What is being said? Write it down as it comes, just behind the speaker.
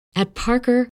At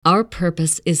Parker, our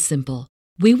purpose is simple.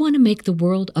 We want to make the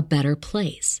world a better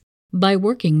place by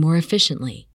working more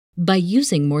efficiently, by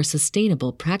using more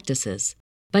sustainable practices,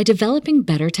 by developing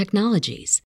better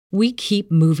technologies. We keep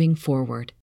moving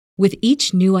forward. With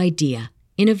each new idea,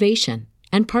 innovation,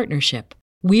 and partnership,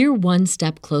 we're one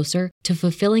step closer to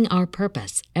fulfilling our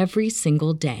purpose every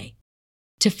single day.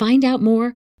 To find out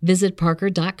more, visit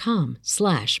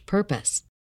parker.com/purpose.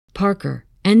 Parker,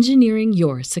 engineering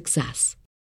your success.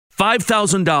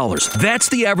 $5,000. That's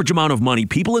the average amount of money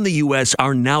people in the U.S.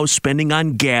 are now spending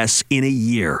on gas in a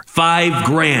year.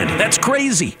 $5,000. That's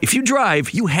crazy. If you drive,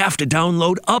 you have to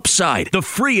download Upside, the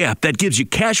free app that gives you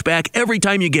cash back every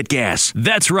time you get gas.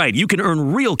 That's right. You can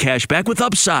earn real cash back with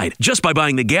Upside just by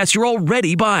buying the gas you're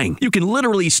already buying. You can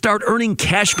literally start earning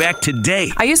cash back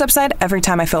today. I use Upside every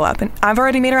time I fill up, and I've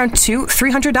already made around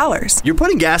 $300. You're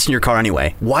putting gas in your car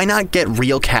anyway. Why not get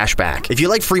real cash back? If you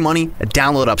like free money,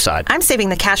 download Upside. I'm saving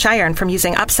the cash I earn from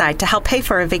using Upside to help pay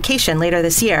for a vacation later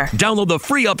this year. Download the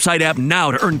free Upside app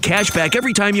now to earn cash back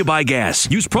every time you buy gas.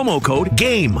 Use promo code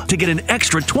GAME to get an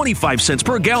extra 25 cents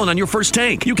per gallon on your first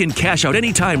tank. You can cash out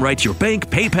anytime right to your bank,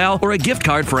 PayPal, or a gift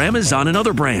card for Amazon and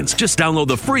other brands. Just download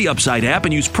the free Upside app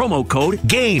and use promo code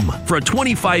GAME for a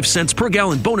 25 cents per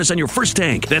gallon bonus on your first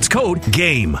tank. That's code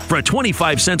GAME for a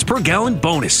 25 cents per gallon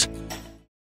bonus.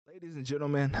 Ladies and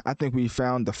gentlemen, I think we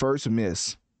found the first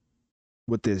miss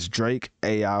with this Drake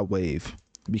AI wave,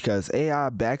 because AI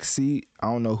Backseat, I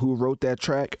don't know who wrote that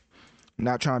track, I'm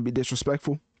not trying to be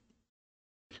disrespectful,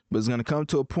 but it's going to come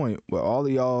to a point where all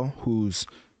of y'all who's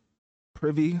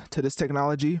privy to this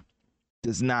technology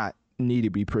does not need to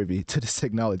be privy to this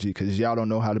technology, because y'all don't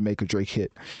know how to make a Drake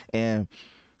hit. And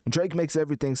Drake makes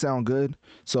everything sound good,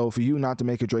 so for you not to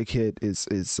make a Drake hit is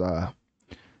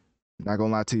not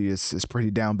gonna lie to you, it's pretty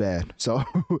down bad. So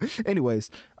anyways,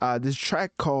 this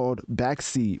track called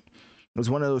Backseat was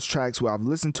one of those tracks where I've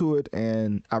listened to it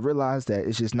and I realized that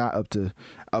it's just not up to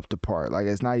par. Like,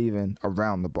 it's not even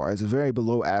around the bar. It's a very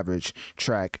below average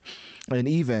track, and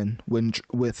even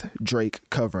with Drake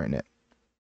covering it.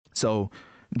 So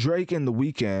Drake and The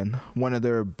Weeknd, one of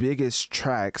their biggest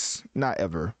tracks, not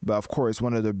ever, but of course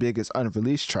one of their biggest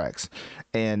unreleased tracks,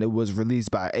 and it was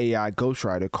released by AI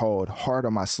Ghostwriter, called Heart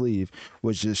on My Sleeve,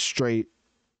 was just straight,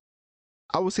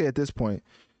 I would say at this point,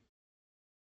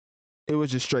 it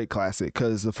was just straight classic,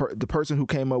 because the person who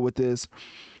came up with this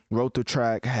wrote the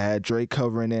track, had Drake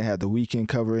covering it, had The Weeknd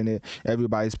covering it,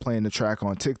 everybody's playing the track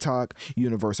on TikTok.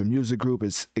 Universal Music Group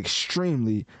is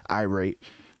extremely irate.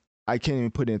 I can't even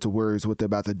put into words what they're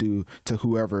about to do to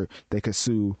whoever they could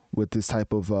sue with this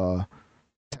type of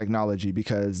technology,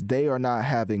 because they are not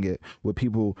having it with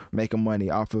people making money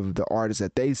off of the artists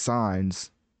that they signed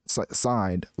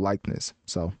likeness.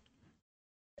 So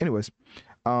anyways,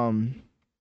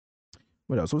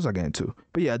 what else? What was I getting to?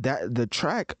 But yeah, the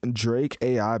track Drake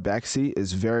AI Backseat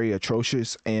is very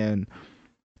atrocious, and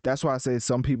that's why I say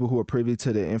some people who are privy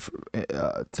to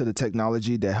the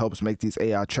technology that helps make these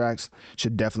AI tracks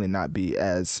should definitely not be,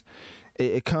 as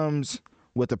it comes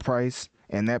with a price,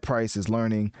 and that price is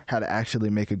learning how to actually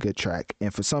make a good track.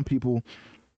 And for some people,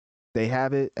 they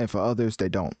have it, and for others, they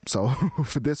don't. So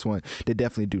for this one, they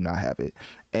definitely do not have it.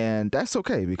 And that's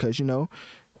okay, because, you know,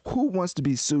 who wants to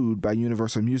be sued by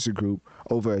Universal Music Group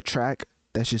over a track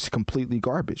that's just completely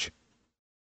garbage?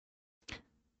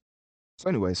 So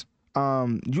anyways,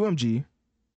 UMG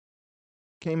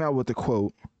came out with a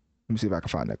quote. Let me see if I can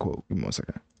find that quote. Give me 1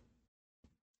 second.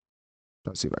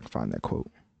 Let's see if I can find that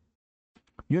quote.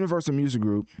 Universal Music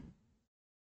Group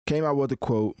came out with a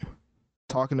quote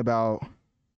talking about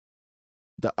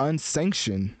the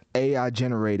unsanctioned AI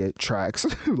generated tracks.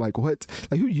 Like, what?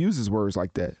 Like, who uses words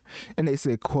like that? And they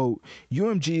said, quote,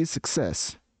 UMG's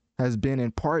success has been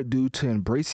in part due to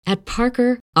embracing. At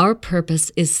Parker, our purpose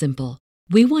is simple.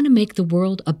 We want to make the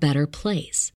world a better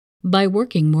place by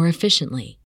working more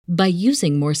efficiently, by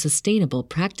using more sustainable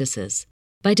practices,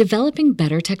 by developing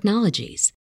better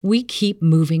technologies. We keep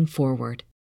moving forward.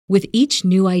 With each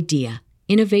new idea,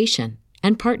 innovation,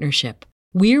 and partnership,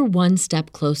 we're one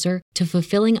step closer to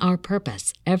fulfilling our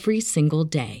purpose every single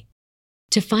day.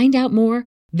 To find out more,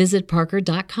 visit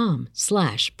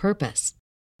parker.com/purpose.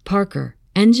 Parker,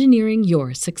 engineering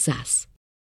your success.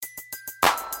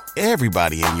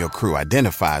 Everybody in your crew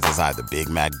identifies as either Big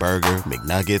Mac Burger,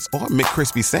 McNuggets, or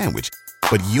McCrispy Sandwich.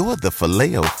 But you're the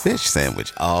Filet-O-Fish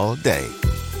Sandwich all day.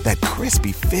 That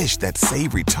crispy fish, that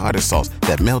savory tartar sauce,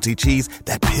 that melty cheese,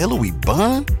 that pillowy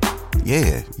bun.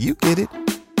 Yeah, you get it.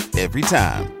 Every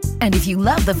time. And if you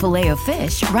love the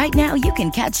Filet-O-Fish, right now you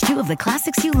can catch two of the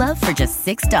classics you love for just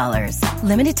 $6.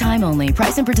 Limited time only.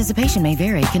 Price and participation may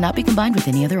vary. Cannot be combined with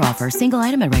any other offer. Single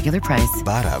item at regular price.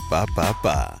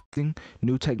 Ba-da-ba-ba-ba.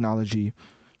 New technology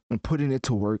and putting it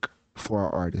to work for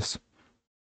our artists.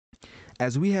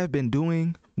 As we have been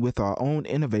doing with our own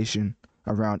innovation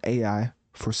around AI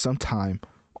for some time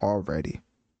already.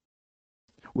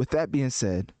 With that being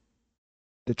said,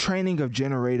 the training of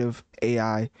generative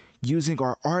AI using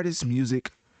our artists'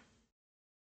 music,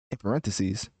 in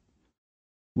parentheses,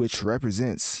 which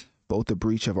represents both a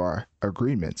breach of our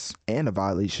agreements and a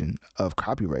violation of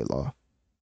copyright law,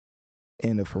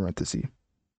 end of parentheses,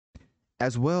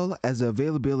 as well as the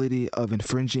availability of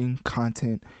infringing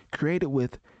content created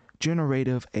with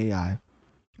generative AI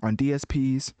on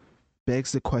DSPs,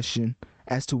 begs the question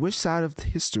as to which side of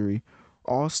history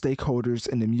all stakeholders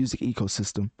in the music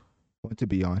ecosystem want to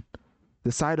be on.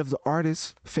 The side of the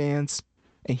artists, fans,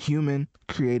 and human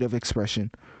creative expression,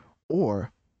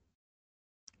 or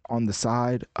on the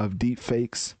side of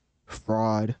deepfakes,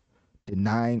 fraud,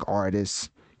 denying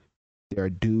artists their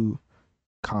due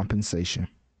compensation.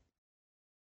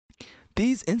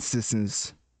 These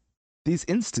instances,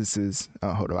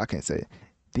 hold up, I can't say it.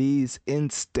 These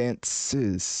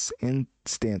instances,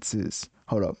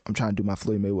 hold up, I'm trying to do my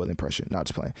Floyd Mayweather impression, not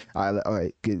just playing. All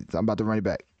right, I'm about to run it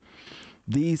back.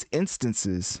 These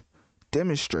instances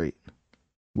demonstrate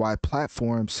why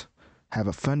platforms have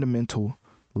a fundamental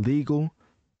legal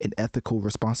and ethical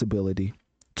responsibility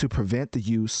to prevent the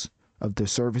use of their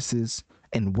services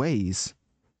in ways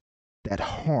that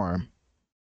harm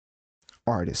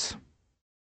artists.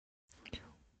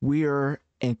 We are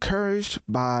encouraged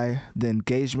by the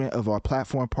engagement of our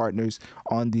platform partners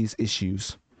on these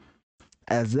issues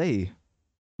as they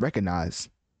recognize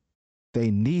they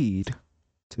need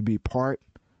to be part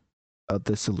of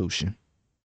the solution.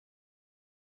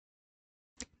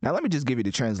 Now, let me just give you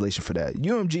the translation for that.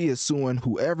 UMG is suing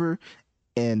whoever,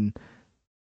 and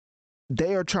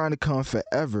they are trying to come for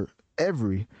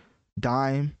every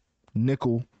dime,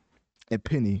 nickel, and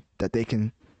penny that they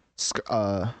can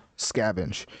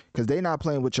scavenge, because they not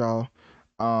playing with y'all.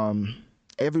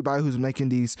 Everybody who's making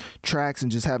these tracks and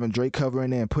just having Drake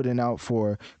covering it and putting out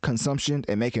for consumption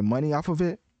and making money off of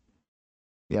it,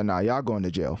 yeah, nah, y'all going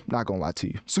to jail. Not gonna lie to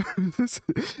you. So,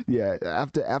 yeah,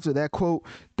 after that quote,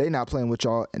 they not playing with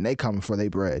y'all, and they coming for their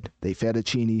bread, they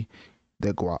fettuccine,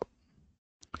 their guap.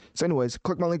 So anyways,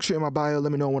 click my link, share my bio,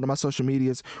 let me know on one of my social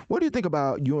medias. What do you think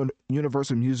about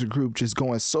Universal Music Group just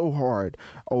going so hard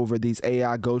over these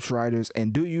AI ghostwriters,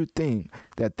 and do you think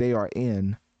that they are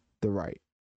in the right?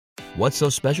 What's so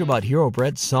special about Hero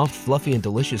Bread's soft, fluffy, and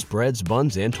delicious breads,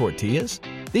 buns, and tortillas?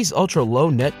 These ultra-low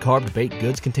net-carb baked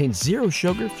goods contain zero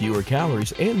sugar, fewer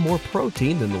calories, and more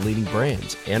protein than the leading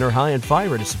brands, and are high in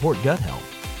fiber to support gut health.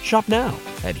 Shop now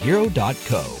at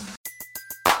Hero.co.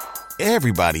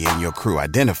 Everybody in your crew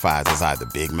identifies as either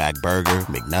Big Mac Burger,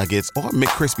 McNuggets, or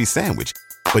McCrispy Sandwich.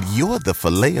 But you're the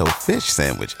Filet-O-Fish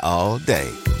Sandwich all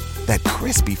day. That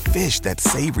crispy fish, that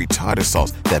savory tartar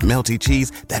sauce, that melty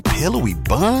cheese, that pillowy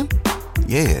bun.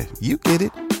 Yeah, you get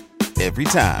it. Every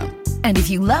time. And if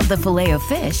you love the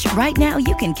Filet-O-Fish, right now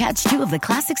you can catch two of the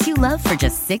classics you love for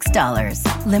just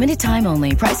 $6. Limited time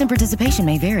only. Price and participation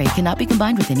may vary. Cannot be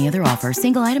combined with any other offer.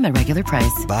 Single item at regular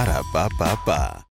price. Ba-da-ba-ba-ba.